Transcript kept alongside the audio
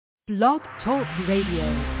Blog Talk Radio.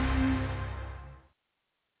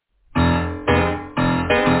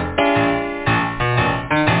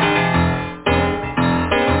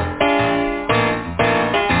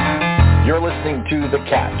 You're listening to The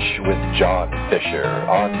Catch with John Fisher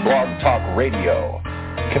on Blog Talk Radio,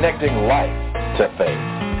 connecting life to faith.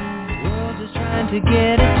 The world is trying to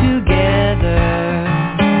get it together,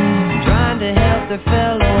 trying to help their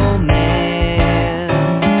fellow man,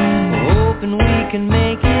 hoping we can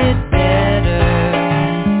make it better.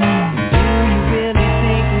 Do you really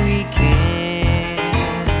think we can?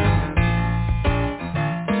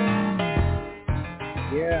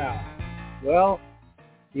 Yeah. Well,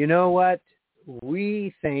 you know what?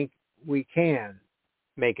 We think we can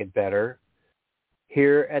make it better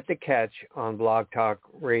here at The Catch on Blog Talk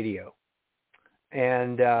Radio.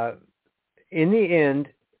 And in the end,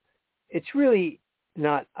 it's really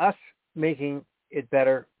not us making it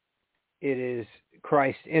better. It is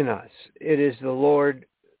Christ in us. It is the Lord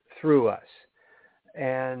through us.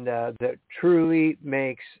 And that truly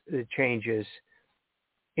makes the changes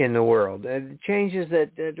in the world. Changes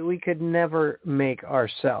that we could never make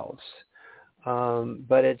ourselves.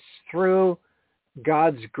 But it's through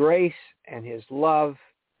God's grace and his love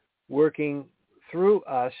working through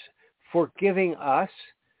us, forgiving us,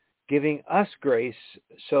 giving us grace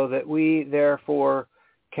so that we therefore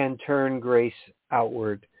can turn grace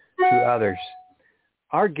outward to others.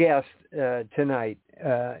 Our guest tonight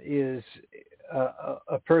is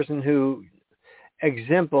a person who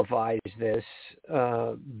exemplifies this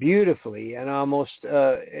beautifully and almost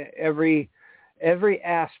every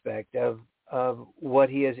aspect of what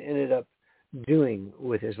he has ended up doing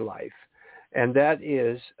with his life. And that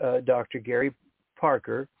is Dr. Gary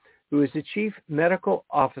Parker, who is the Chief Medical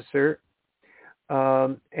Officer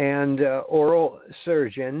and oral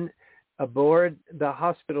surgeon aboard the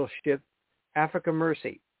hospital ship Africa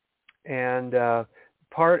Mercy, and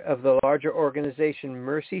part of the larger organization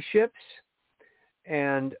Mercy Ships.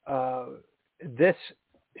 And this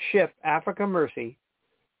ship, Africa Mercy,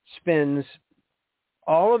 spends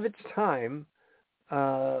all of its time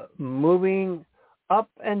moving up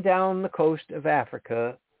and down the coast of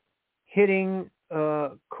Africa, hitting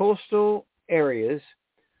coastal areas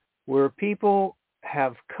where people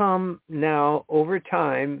have come now over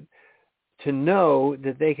time to know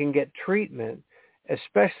that they can get treatment,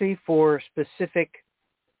 especially for specific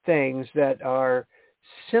things that are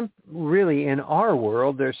really in our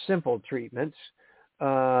world, they're simple treatments,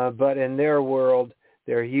 but in their world,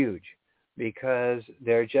 they're huge because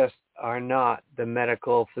there just are not the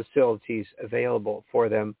medical facilities available for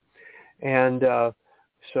them. And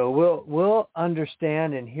so we'll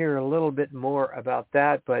understand and hear a little bit more about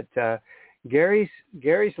that. But Gary's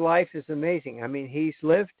life is amazing. I mean, he's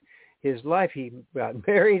lived his life. He got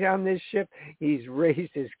married on this ship. He's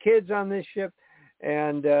raised his kids on this ship,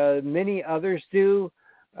 and many others do.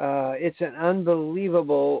 It's an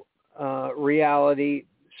unbelievable reality,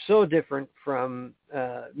 so different from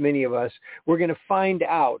many of us. We're going to find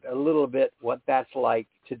out a little bit what that's like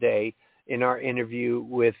today in our interview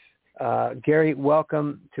with Gary.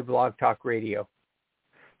 Welcome to Blog Talk Radio.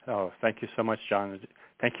 Oh, thank you so much, John.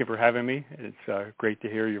 Thank you for having me. It's great to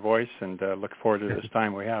hear your voice, and look forward to this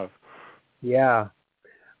time we have. Yeah.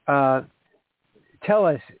 Tell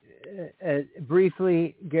us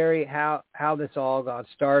briefly, Gary, how this all got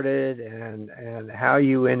started and how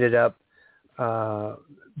you ended up.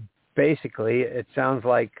 Basically, it sounds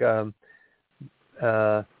like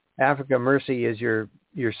Africa Mercy is your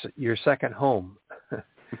second home.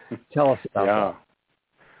 Tell us about that.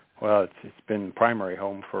 Well, it's been primary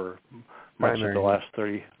home for much of the last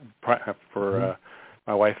 30 for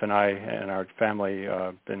my wife and I and our family.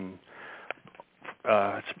 Been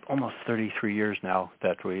it's almost 33 years now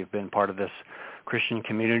that we've been part of this Christian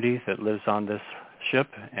community that lives on this ship,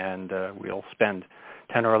 and we'll spend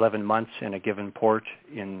 10 or 11 months in a given port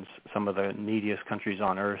in some of the neediest countries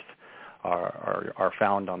on earth are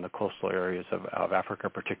found on the coastal areas of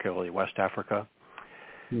Africa, particularly West Africa.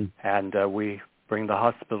 And we bring the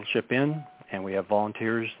hospital ship in, and we have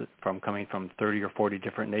volunteers coming from 30 or 40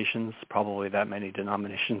 different nations, probably that many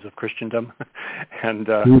denominations of Christendom, and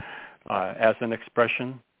as an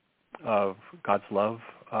expression of God's love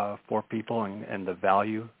for people and the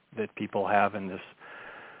value that people have in this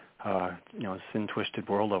sin-twisted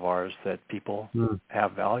world of ours, that people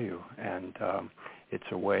have value. And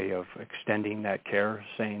it's a way of extending that care,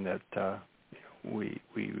 saying that we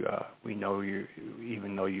know you,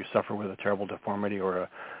 even though you suffer with a terrible deformity or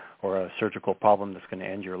a surgical problem that's going to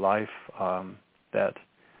end your life, that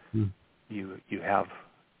you have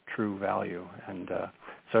true value. And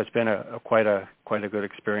so it's been quite a good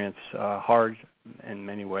experience. Hard in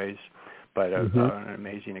many ways, but an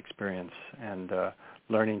amazing experience. And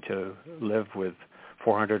learning to live with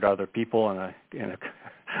 400 other people in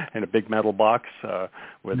a big metal box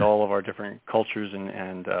with all of our different cultures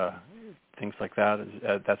and things like that,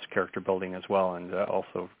 that's character building as well, and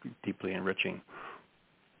also deeply enriching.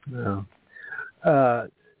 Wow.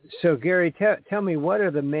 So Gary, tell me, what are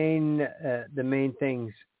the main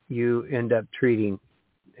things you end up treating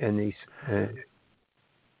in these?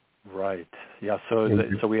 Right. Yeah.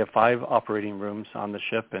 So we have 5 operating rooms on the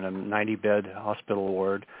ship and a 90-bed hospital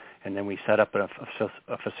ward, and then we set up a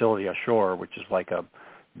facility ashore, which is like a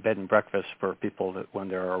bed and breakfast for people that when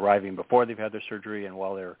they're arriving before they've had their surgery and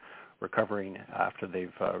while they're recovering after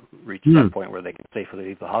they've reached that point where they can safely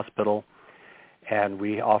leave the hospital. And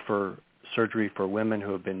we offer surgery for women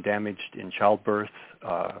who have been damaged in childbirth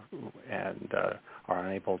and are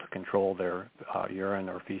unable to control their urine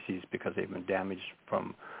or feces because they've been damaged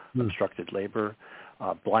from obstructed labor,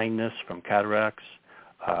 blindness from cataracts,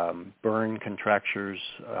 burn contractures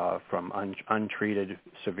from untreated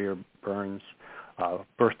severe burns,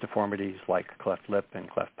 birth deformities like cleft lip and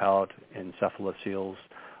cleft palate, encephalocele,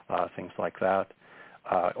 things like that.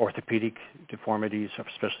 Orthopedic deformities,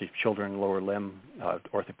 especially children, lower limb,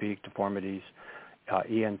 orthopedic deformities,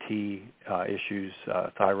 ENT issues,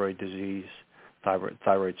 thyroid disease,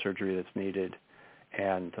 thyroid surgery that's needed,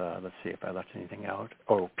 and let's see if I left anything out.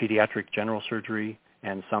 Pediatric general surgery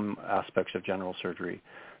and some aspects of general surgery.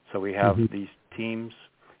 So we have these teams,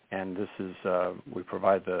 and this is we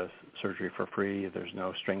provide the surgery for free. There's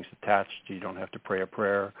no strings attached. You don't have to pray a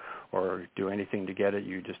prayer or do anything to get it.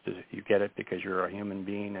 You get it because you're a human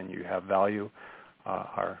being and you have value.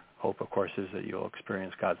 Our hope, of course, is that you'll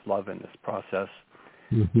experience God's love in this process.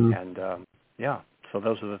 And so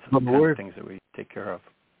those are the kind of things that we take care of.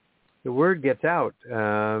 The word gets out,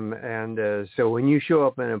 and so when you show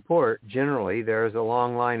up in a port, generally there's a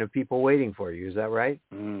long line of people waiting for you. Is that right?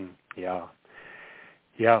 Yeah.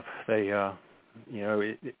 They,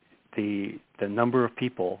 the number of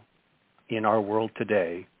people in our world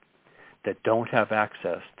today that don't have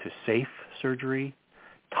access to safe surgery,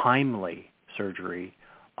 timely surgery,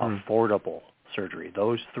 affordable surgery,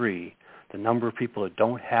 those 3, the number of people that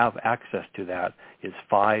don't have access to that is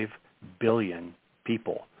 5 billion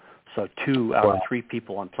people. So 2 out of 3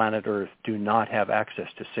 people on planet Earth do not have access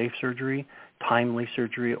to safe surgery, timely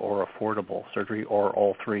surgery, or affordable surgery, or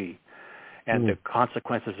all 3. And the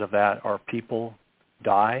consequences of that are people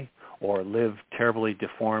die or live terribly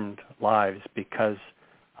deformed lives because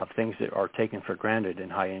of things that are taken for granted in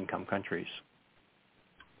high-income countries.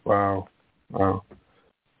 Wow.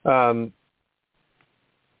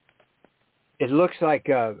 It looks like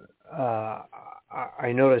I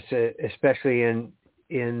noticed, especially in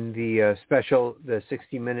the special, the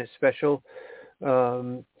 60-minute special,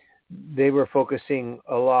 they were focusing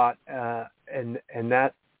a lot in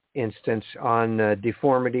that instance on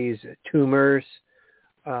deformities, tumors,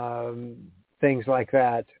 things like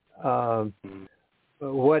that. Tell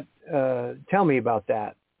me about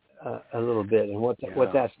that a little bit, and what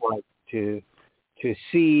that's like to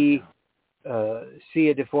see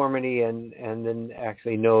a deformity and then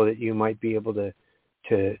actually know that you might be able to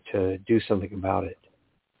do something about it.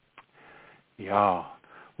 Yeah.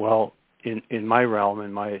 Well, in my realm,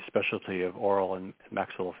 in my specialty of oral and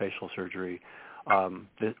maxillofacial surgery,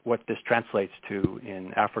 what this translates to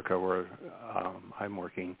in Africa, where I'm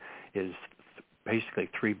working, is basically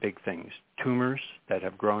 3 big things: tumors that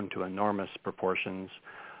have grown to enormous proportions,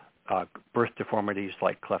 birth deformities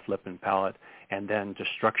like cleft lip and palate, and then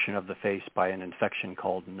destruction of the face by an infection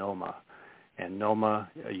called noma. And noma,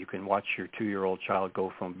 you can watch your 2-year-old child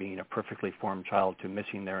go from being a perfectly formed child to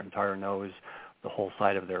missing their entire nose, the whole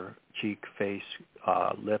side of their cheek, face,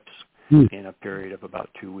 lips, in a period of about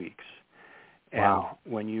 2 weeks. And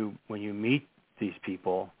when you meet these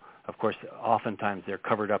people, of course, oftentimes they're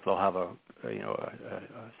covered up. They'll have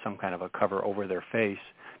some kind of a cover over their face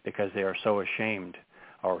because they are so ashamed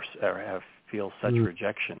or feel such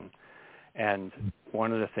rejection. And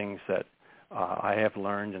one of the things that I have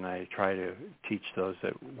learned, and I try to teach those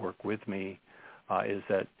that work with me, is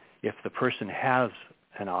that if the person has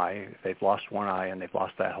an eye, if they've lost one eye and they've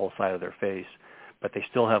lost that whole side of their face, but they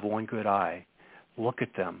still have one good eye, look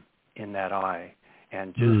at them in that eye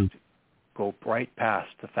and just go right past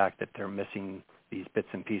the fact that they're missing these bits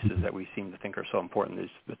and pieces that we seem to think are so important, these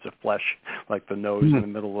bits of flesh, like the nose in the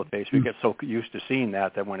middle of the face. We get so used to seeing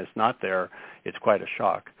that when it's not there, it's quite a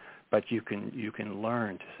shock. But you can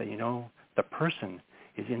learn to say, the person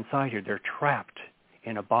is inside here. They're trapped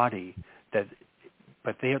in a body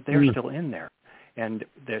but they're still in there. And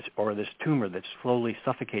this tumor that's slowly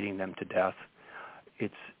suffocating them to death,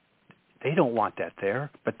 it's they don't want that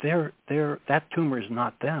there, but that tumor is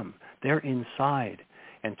not them. They're inside.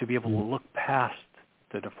 And to be able to look past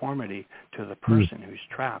the deformity to the person who's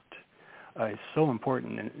trapped is so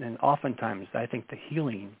important. And oftentimes, I think the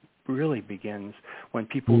healing really begins when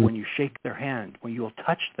people, when you shake their hand, when you'll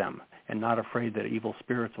touch them and not afraid that evil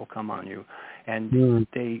spirits will come on you. And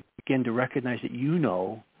they begin to recognize that you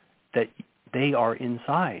know that they are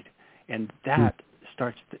inside. And that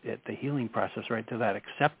starts the healing process, right, to that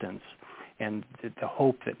acceptance and the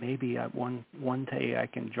hope that maybe one day I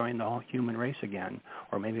can join the whole human race again,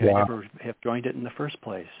 or maybe I never have joined it in the first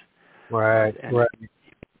place. Right, and right.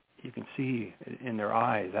 You can see in their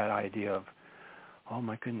eyes that idea of, oh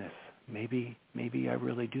my goodness, maybe I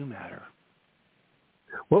really do matter.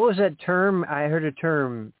 What was that term? I heard a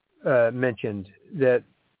term mentioned that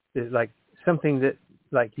is like something that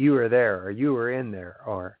like you were there or you were in there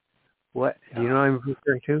or what? Do you know what I'm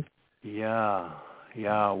referring to? Yeah.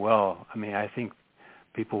 Well, I mean, I think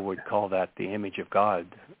people would call that the image of God.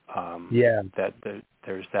 That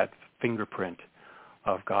there's that fingerprint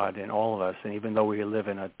of God in all of us. And even though we live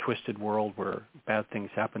in a twisted world where bad things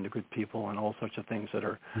happen to good people and all sorts of things that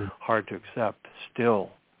are hard to accept, still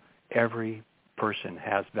every person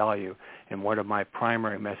has value. And one of my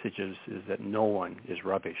primary messages is that no one is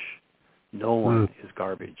rubbish. No one is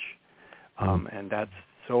garbage. And that's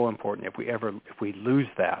so important. If we lose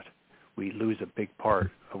that, we lose a big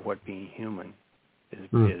part of what being human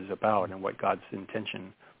is about and what God's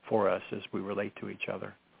intention for us as we relate to each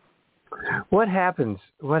other. What happens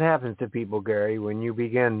to people, Gary, when you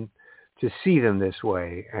begin to see them this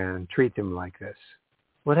way and treat them like this?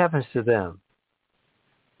 What happens to them?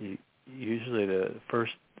 Usually the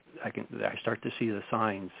first I start to see the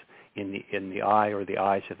signs in the eye or the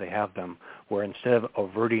eyes if they have them, where instead of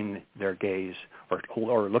averting their gaze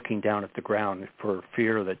or looking down at the ground for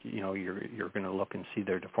fear that you're going to look and see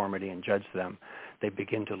their deformity and judge them, they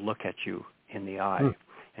begin to look at you in the eye,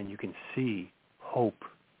 and you can see hope.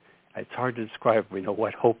 It's hard to describe,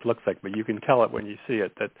 what hope looks like, but you can tell it when you see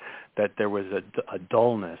it, that there was a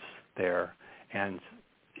dullness there, and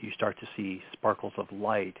you start to see sparkles of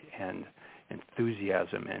light and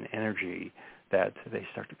enthusiasm and energy, that they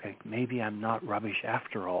start to think, maybe I'm not rubbish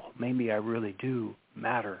after all. Maybe I really do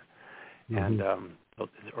matter. And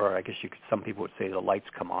or I guess some people would say the lights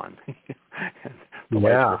come on. The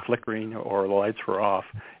lights were flickering or the lights were off,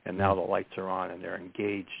 and now the lights are on, and they're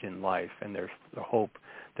engaged in life, and there's the hope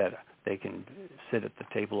that they can sit at the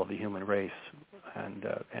table of the human race and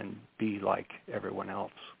be like everyone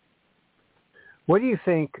else. What do you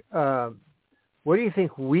think? What do you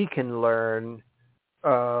think we can learn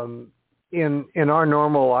in our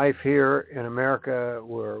normal life here in America,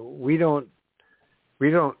 where we don't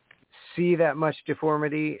see that much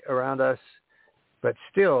deformity around us, but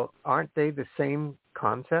still, aren't they the same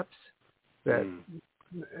concepts that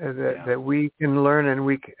we can learn,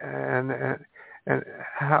 and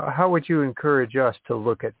how would you encourage us to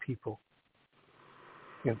look at people?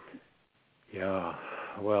 Yeah,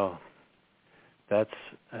 well, that's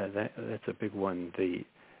a big one.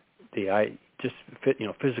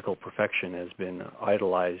 Physical perfection has been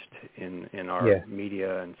idolized in our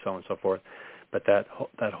media and so on and so forth. But that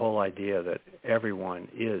whole idea that everyone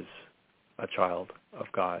is a child of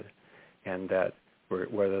God, and that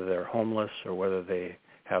whether they're homeless or whether they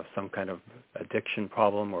have some kind of addiction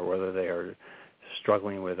problem or whether they are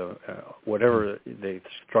struggling with whatever the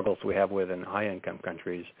struggles we have with in high-income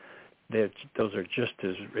countries, those are just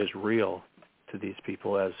as real to these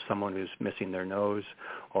people as someone who's missing their nose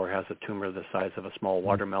or has a tumor the size of a small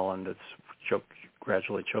watermelon that's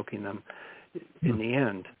gradually choking them. In the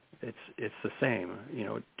end, it's the same.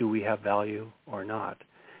 Do we have value or not?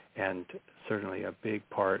 And certainly a big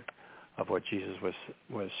part of what Jesus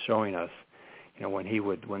was showing us, when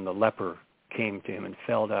the leper came to him and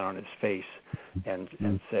fell down on his face and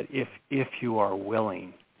said, if you are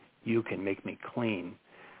willing, you can make me clean.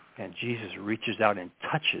 And Jesus reaches out and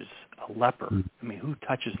touches a leper. I mean, who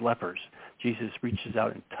touches lepers? Jesus reaches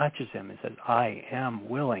out and touches him and says, I am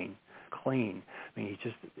willing, clean. I mean,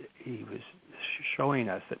 he was showing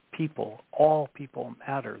us that all people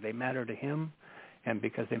matter. They matter to him, and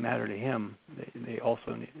because they matter to him, they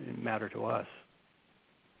also matter to us.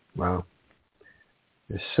 Wow.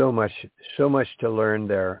 There's so much to learn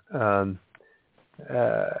there. And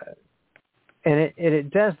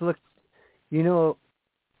it does look,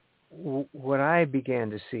 what I began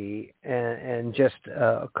to see, and just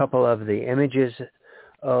a couple of the images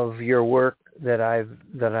of your work that I've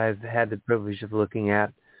had the privilege of looking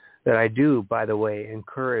at, that I do, by the way,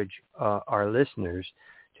 encourage our listeners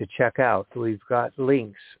to check out. We've got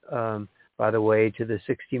links, by the way, to the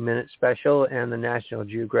 60-minute special and the National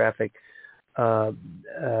Geographic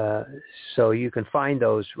So you can find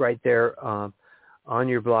those right there on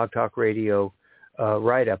your Blog Talk Radio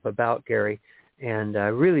write-up about Gary. And I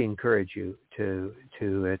really encourage you to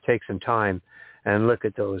take some time and look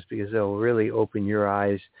at those, because they'll really open your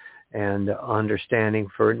eyes and understanding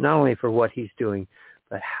for not only for what he's doing,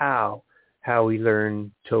 but how we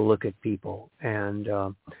learn to look at people and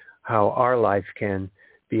how our life can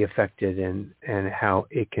be affected and how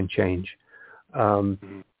it can change.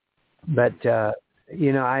 But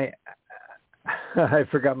you know, I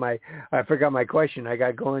forgot my question. I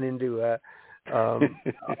got going into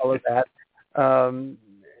all of that.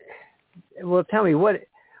 Well, tell me, what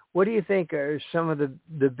do you think are some of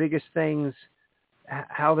the biggest things,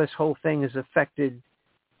 how this whole thing has affected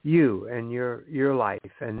you and your life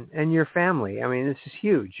and your family? I mean, this is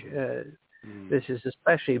huge. This has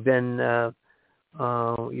especially been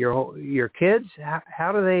your kids.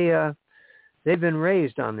 How do they? They've been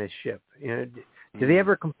raised on this ship. You know, do they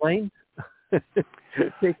ever complain?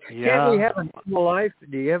 Can't we have a normal life?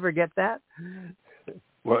 Do you ever get that?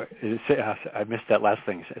 Well, I missed that last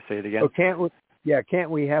thing. Say it again. Oh, can't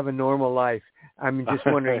we have a normal life? I'm just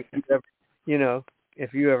wondering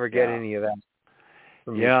if you ever get any of that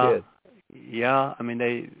from your kids. Yeah, I mean,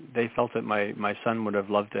 they felt that my son would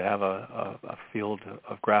have loved to have a field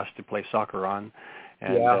of grass to play soccer on,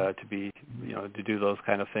 and to be, to do those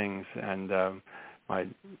kind of things. And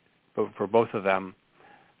for both of them,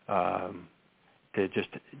 to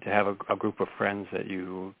have a group of friends that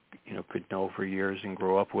you could know for years and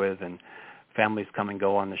grow up with, and families come and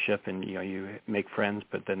go on the ship, and you make friends,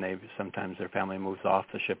 but then sometimes their family moves off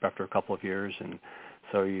the ship after a couple of years, and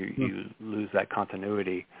so you lose that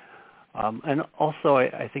continuity. And also,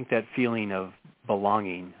 I think that feeling of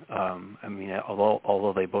belonging. I mean,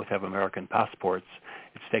 although they both have American passports,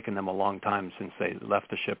 it's taken them a long time since they left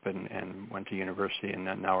the ship and went to university and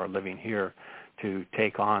then now are living here to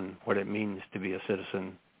take on what it means to be a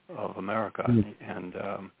citizen of America. And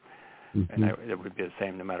it would be the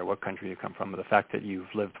same no matter what country you come from. But the fact that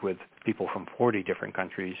you've lived with people from 40 different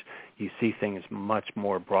countries, you see things much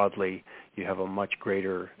more broadly. You have a much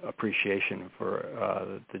greater appreciation for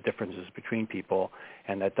the differences between people,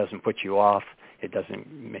 and that doesn't put you off. It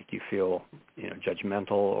doesn't make you feel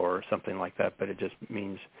judgmental or something like that, but it just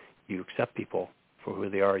means you accept people for who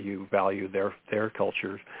they are. You value their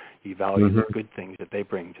culture. You value the good things that they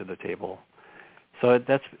bring to the table. So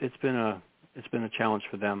it's been a challenge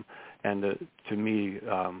for them. And to me,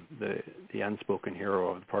 the unspoken hero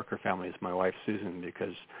of the Parker family is my wife, Susan,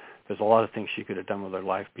 because there's a lot of things she could have done with her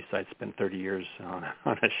life besides spend 30 years on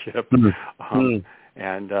a ship. But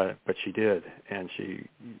she did, and she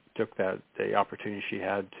took the opportunity she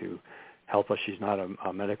had to help us. She's not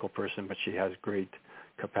a medical person, but she has great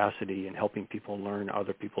capacity in helping people learn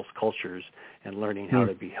other people's cultures and learning how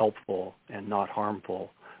to be helpful and not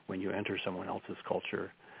harmful when you enter someone else's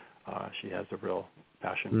culture. She has a real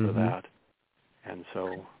passion for that, and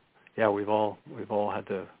so we've all had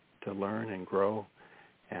to learn and grow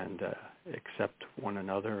and accept one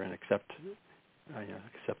another and accept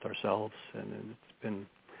ourselves. And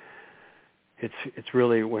it's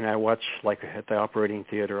really, when I watch, like at the operating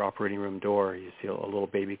theater operating room door, you see a little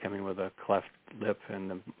baby coming with a cleft lip, and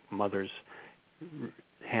the mother's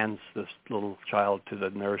hands this little child to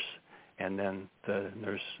the nurse, and then the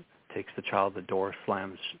nurse takes the child, the door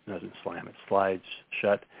doesn't slam, it slides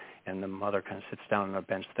shut, and the mother kind of sits down on a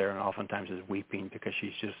bench there and oftentimes is weeping because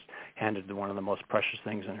she's just handed one of the most precious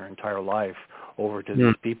things in her entire life over to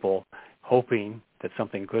these people, hoping that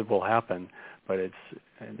something good will happen. But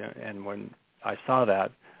and when I saw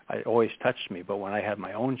that, it always touched me. But when I had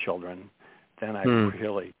my own children, then I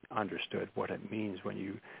really understood what it means when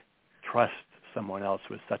you trust someone else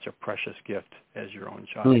with such a precious gift as your own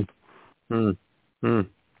child.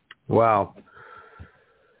 Wow.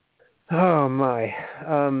 Oh my.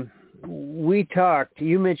 We talked,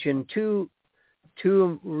 you mentioned two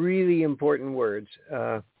really important words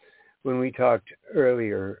when we talked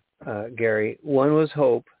earlier, Gary. One was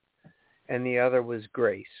hope and the other was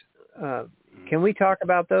grace. Can we talk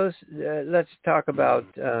about those? Let's talk about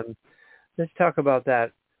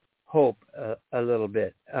that hope a little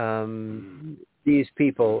bit. These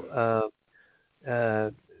people,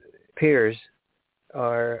 peers,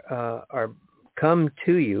 are come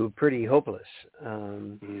to you pretty hopeless.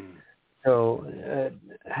 So,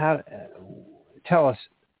 tell us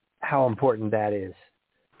how important that is.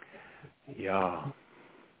 Yeah.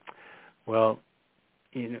 Well,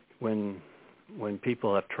 when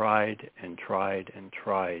people have tried and tried and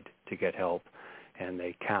tried to get help, and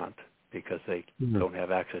they can't because they don't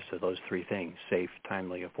have access to those three things: safe,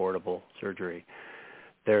 timely, affordable surgery,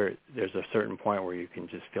 there's a certain point where you can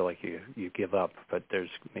just feel like you give up, but there's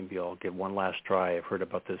maybe I'll give one last try. I've heard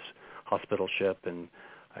about this hospital ship, and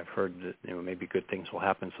I've heard that maybe good things will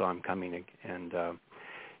happen, so I'm coming. And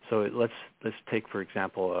so let's take, for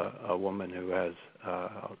example, a woman who has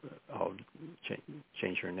I'll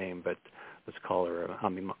change her name, but let's call her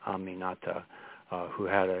Aminata, who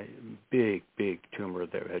had a big tumor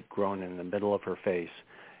that had grown in the middle of her face,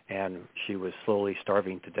 and she was slowly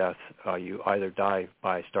starving to death. You either die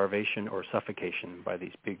by starvation or suffocation by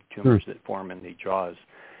these big tumors that form in the jaws.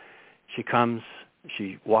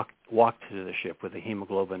 She walked to the ship with a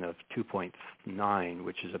hemoglobin of 2.9,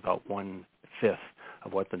 which is about 1/5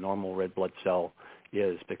 of what the normal red blood cell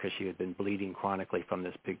is, because she had been bleeding chronically from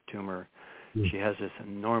this big tumor. She has this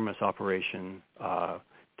enormous operation.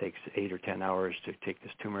 Takes 8 or 10 hours to take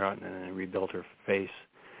this tumor out and then rebuild her face.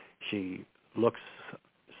 She looks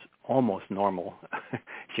almost normal.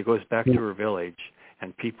 She goes back to her village,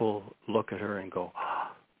 and people look at her and go,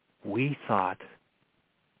 we thought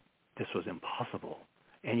this was impossible,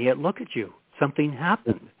 and yet look at you, something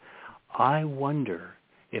happened. I wonder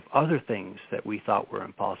if other things that we thought were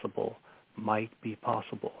impossible might be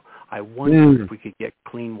possible. I wonder if we could get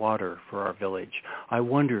clean water for our village. I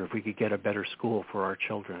wonder if we could get a better school for our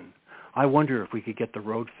children. I wonder if we could get the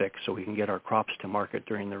road fixed so we can get our crops to market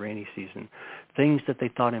during the rainy season. Things that they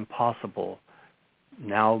thought impossible,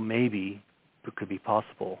 now maybe could be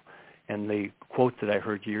possible. And the quote that I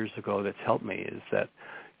heard years ago that's helped me is that,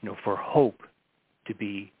 for hope to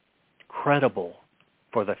be credible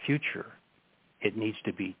for the future, it needs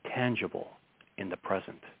to be tangible in the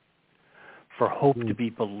present. For hope to be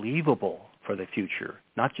believable for the future,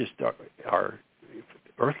 not just our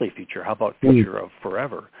earthly future, how about future of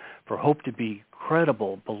forever? For hope to be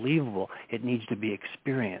credible, believable, it needs to be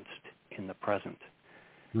experienced in the present.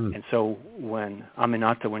 And so when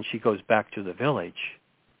Aminata, when she goes back to the village,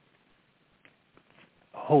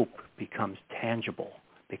 hope becomes tangible,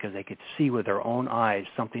 because they could see with their own eyes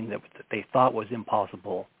something that they thought was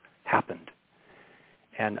impossible happened.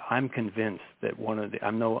 And I'm convinced that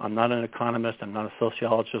I'm not an economist, I'm not a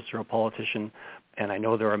sociologist or a politician, and I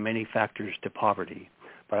know there are many factors to poverty,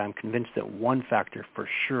 but I'm convinced that one factor for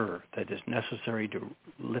sure that is necessary to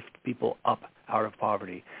lift people up out of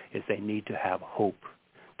poverty is they need to have hope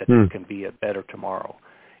that there can be a better tomorrow.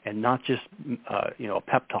 And not just, a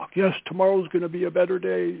pep talk. Yes, tomorrow's going to be a better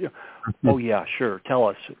day. Oh, yeah, sure. Tell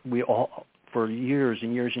us. We all, for years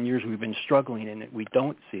and years and years, we've been struggling, and we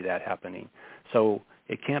don't see that happening. So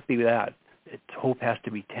it can't be that. Hope has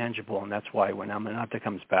to be tangible, and that's why when Aminata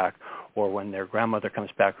comes back, or when their grandmother comes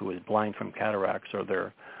back who is blind from cataracts, or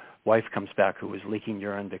their wife comes back who is leaking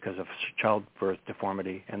urine because of childbirth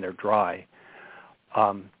deformity, and they're dry,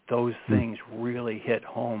 those things really hit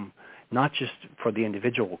home, not just for the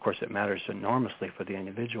individual. Of course, it matters enormously for the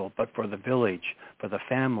individual, but for the village, for the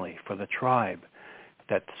family, for the tribe,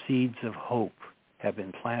 that seeds of hope have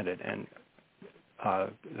been planted. And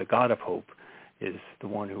the God of hope is the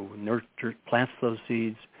one who plants those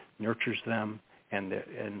seeds, nurtures them, and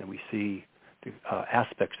we see the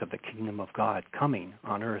aspects of the kingdom of God coming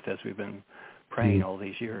on earth as we've been praying all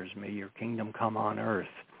these years. May your kingdom come on earth.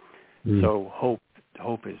 So hope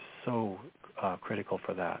is so critical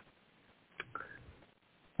for that.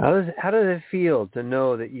 How does it feel to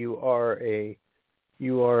know that you are a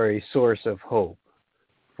source of hope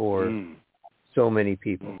for so many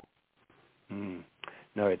people?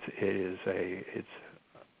 No, it's a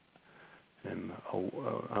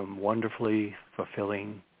wonderfully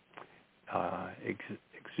fulfilling,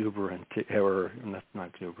 exuberant, or not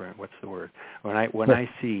exuberant. What's the word? When I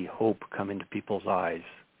see hope come into people's eyes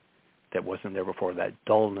that wasn't there before, that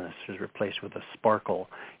dullness is replaced with a sparkle,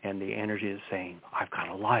 and the energy is saying, I've got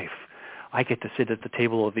a life. I get to sit at the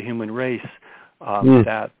table of the human race.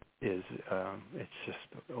 That is, it's just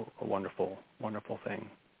a wonderful, wonderful thing.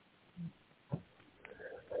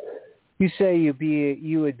 You say you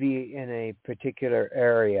would be in a particular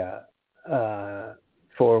area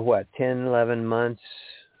for what, 10, 11 months,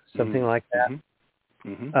 something like that?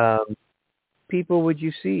 People would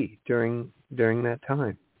you see during that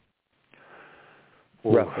time?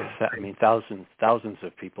 Well, I mean, thousands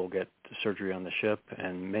of people get surgery on the ship,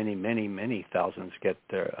 and many, many, many thousands get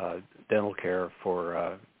their dental care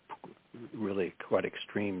for really quite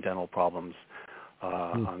extreme dental problems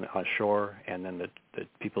on shore. And then the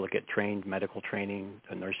people that get trained, medical training,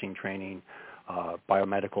 nursing training,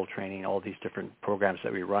 biomedical training, all these different programs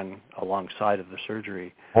that we run alongside of the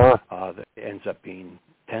surgery, that ends up being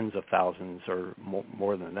tens of thousands or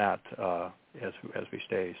more than that as we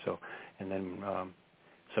stay. So, and then.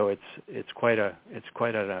 So it's quite a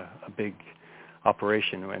big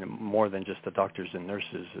operation, and more than just the doctors and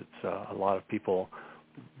nurses. It's a lot of people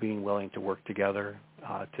being willing to work together,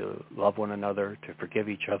 to love one another, to forgive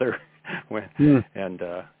each other, and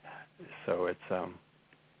so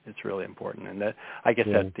it's really important. And that, I guess,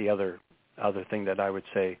 that's the other thing that I would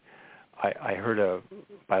say. I heard a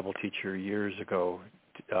Bible teacher years ago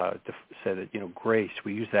say that, grace,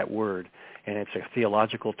 we use that word, and it's a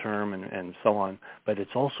theological term and so on, but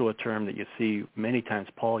it's also a term that you see many times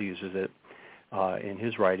Paul uses it in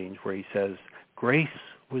his writings, where he says, grace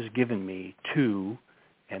was given me to,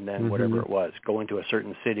 and then whatever it was, go into a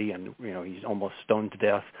certain city and, he's almost stoned to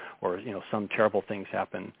death, or, some terrible things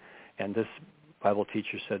happen. And this Bible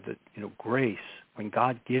teacher said that, grace, when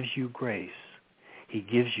God gives you grace, he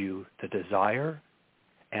gives you the desire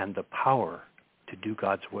and the power to do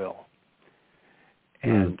God's will.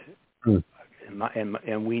 And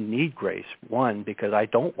and we need grace, one, because I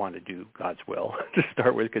don't want to do God's will to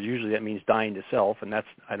start with, because usually that means dying to self, and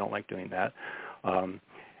I don't like doing that. And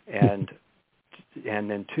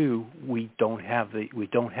then two, we don't have to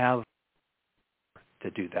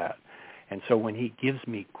do that. And so when he gives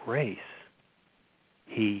me grace,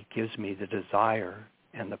 he gives me the desire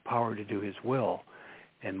and the power to do his will.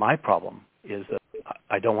 And my problem is that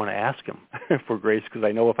I don't want to ask him for grace, because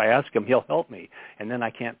I know if I ask him, he'll help me. And then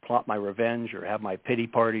I can't plot my revenge or have my pity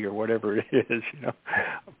party or whatever it is,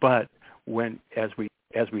 But as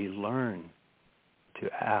we learn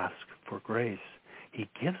to ask for grace, he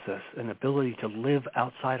gives us an ability to live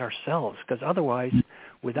outside ourselves, because otherwise,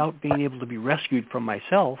 without being able to be rescued from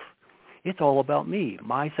myself, it's all about me,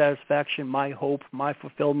 my satisfaction, my hope, my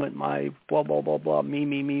fulfillment, my blah, blah, blah, blah,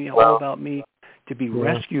 me, all about me. To be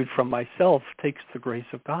rescued from myself takes the grace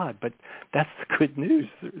of God. But that's the good news,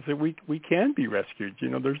 that we can be rescued.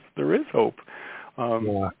 There is hope,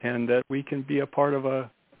 and that we can be a part of a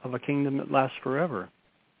kingdom that lasts forever.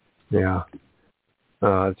 Yeah.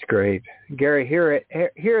 That's great. Gary, here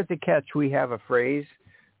at the Catch, we have a phrase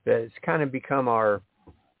that's kind of become our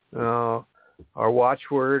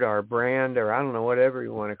watchword, our brand, or I don't know, whatever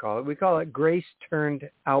you want to call it. We call it grace turned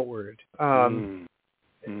outward.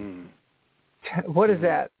 What does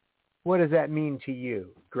that mean to you,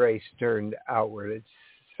 grace turned outward? It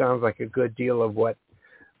sounds like a good deal of what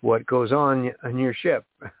goes on your ship.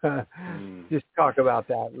 Just talk about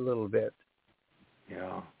that a little bit.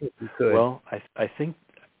 Yeah. If you could. Well, I think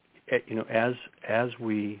as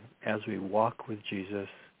we walk with Jesus,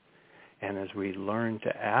 and as we learn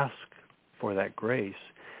to ask for that grace,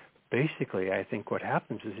 basically I think what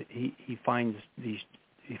happens is he finds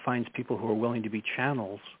people who are willing to be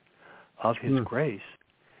channels of his grace,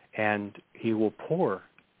 and he will pour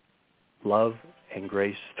love and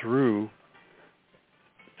grace through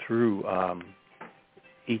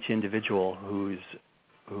each individual who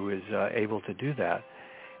is able to do that.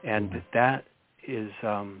 And that is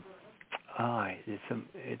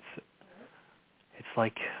it's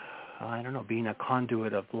like, I don't know, being a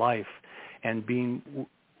conduit of life, and being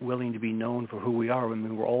willing to be known for who we are. I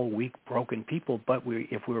mean, we're all weak, broken people, but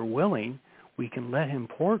if we're willing, we can let him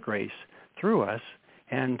pour grace through us,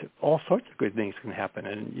 and all sorts of good things can happen.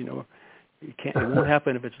 And it won't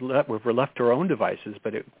happen if we're left to our own devices,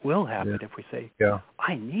 but it will happen if we say,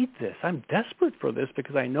 I need this. I'm desperate for this,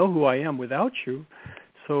 because I know who I am without you.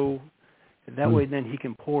 So that way, then he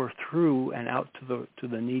can pour through and out to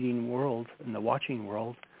the needing world and the watching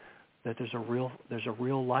world, that there's a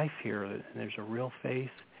real life here, and there's a real faith,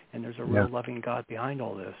 and there's a real loving God behind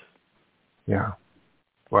all this. Yeah.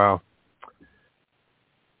 Wow.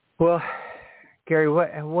 Well, Gary,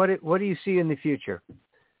 what do you see in the future?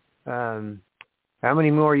 How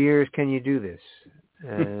many more years can you do this?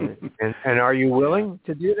 And are you willing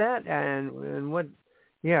to do that? And what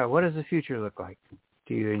does the future look like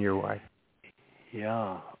to you and your wife?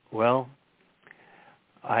 Yeah. Well,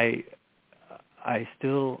 I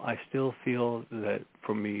still feel that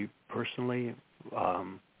for me personally,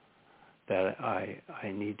 that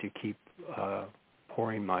I need to keep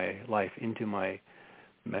pouring my life into my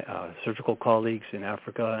surgical colleagues in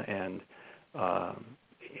Africa, and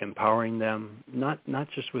empowering them, not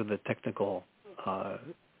just with the technical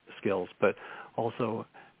skills, but also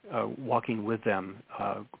walking with them,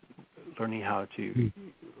 learning how to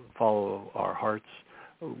follow our hearts,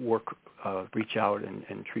 reach out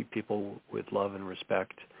and treat people with love and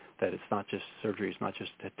respect, that it's not just surgery, it's not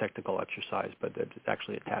just a technical exercise, but that it's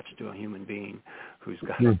actually attached to a human being who's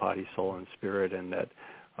got a body, soul, and spirit, and that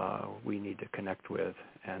we need to connect with.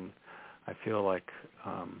 And I feel like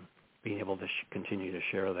being able to continue to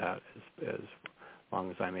share that as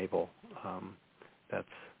long as I'm able,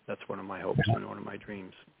 that's one of my hopes and one of my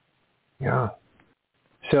dreams. Yeah.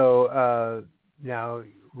 So now,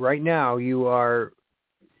 right now, you're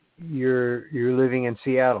living in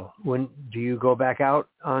Seattle. When do you go back out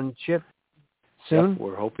on ship soon? Yep,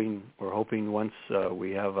 we're hoping once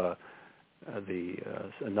we have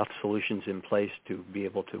enough solutions in place to be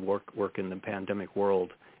able to work in the pandemic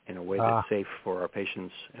world in a way that's safe for our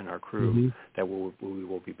patients and our crew, that we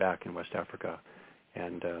will be back in West Africa.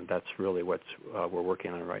 And that's really what we're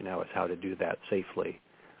working on right now, is how to do that safely,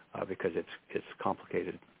 because it's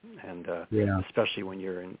complicated. And especially when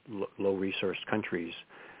you're in low-resource countries,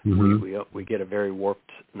 we get a very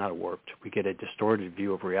we get a distorted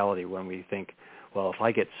view of reality when we think, well, if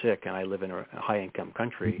I get sick and I live in a high-income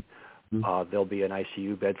country, there'll be an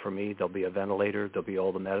ICU bed for me, there'll be a ventilator, there'll be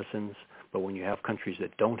all the medicines. But when you have countries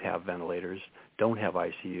that don't have ventilators, don't have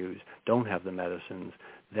ICUs, don't have the medicines,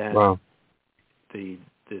 then the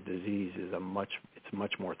disease is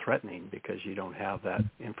much more threatening, because you don't have that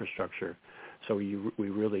infrastructure. So we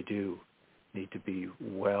really do need to be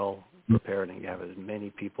well prepared and have as many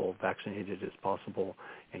people vaccinated as possible,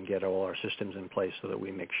 and get all our systems in place so that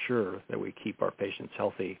we make sure that we keep our patients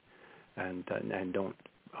healthy and don't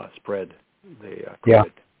spread the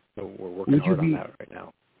COVID. So we're working hard on that right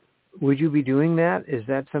now. Would you be doing that? Is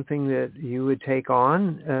that something that you would take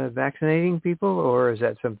on, vaccinating people, or is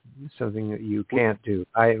that something that you can't do?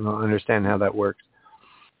 I don't understand how that works.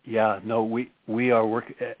 Yeah, no, we are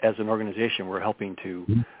working as an organization. We're helping to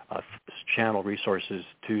channel resources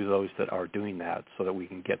to those that are doing that, so that we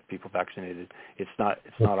can get people vaccinated. It's not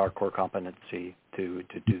our core competency to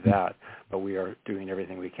do that, but we are doing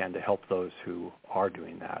everything we can to help those who are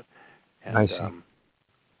doing that. And, I see.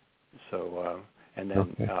 And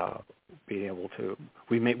then being able to,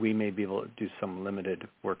 we may be able to do some limited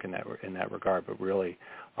work in that regard, but really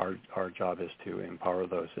our job is to empower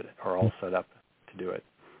those that are all set up to do it.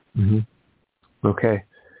 Okay,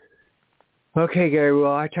 Gary.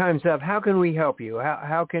 Well, our time's up. How can we help you?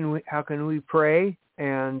 How can we pray,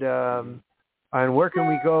 and where can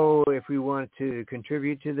we go if we want to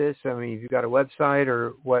contribute to this? I mean, if you've got a website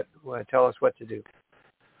or what? Tell us what to do.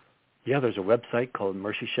 Yeah, there's a website called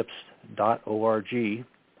mercyships.org,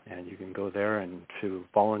 and you can go there and to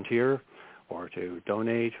volunteer or to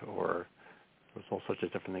donate, or there's all sorts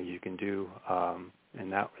of different things you can do in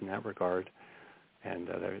that regard, and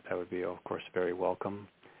that would be, of course, very welcome.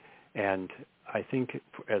 And I think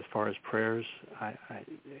as far as prayers,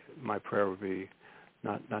 my prayer would be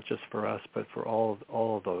not just for us, but for all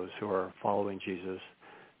of those who are following Jesus,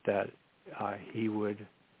 that he would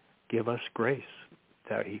give us grace,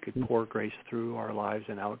 that he could pour grace through our lives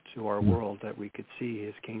and out to our world, that we could see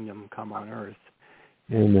his kingdom come on earth,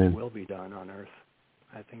 and his will be done on earth.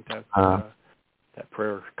 I think that that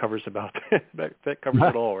prayer covers that covers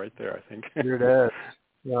it all right there, I think. Sure does.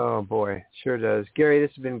 Oh, boy, sure does. Gary,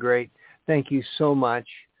 this has been great. Thank you so much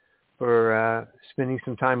for spending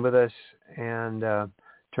some time with us and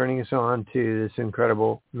turning us on to this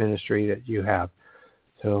incredible ministry that you have.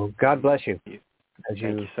 So God bless you. Thank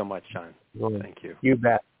you so much, John. Thank you. You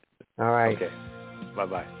bet. All right. Okay.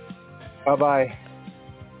 Bye-bye. Bye-bye.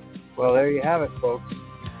 Well, there you have it, folks.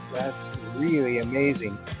 That's really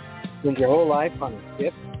amazing. Spend your whole life on a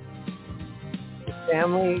ship, your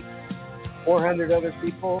family, 400 other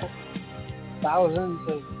people, thousands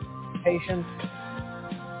of patients.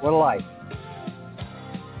 What a life.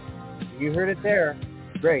 You heard it there.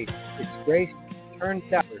 Great. It's grace turned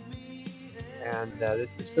downward. And this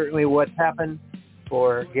is certainly what's happened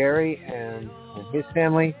for Gary and his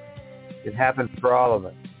family. It happened for all of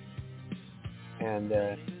us. And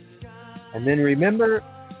then remember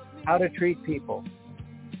how to treat people,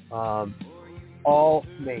 all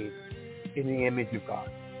made in the image of God.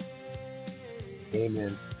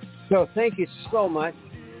 Amen. So thank you so much.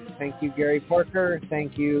 Thank you, Gary Parker.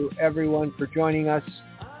 Thank you, everyone, for joining us.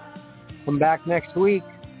 Come back next week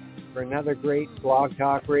for another great Blog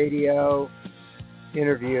Talk Radio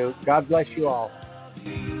interview. God bless you all.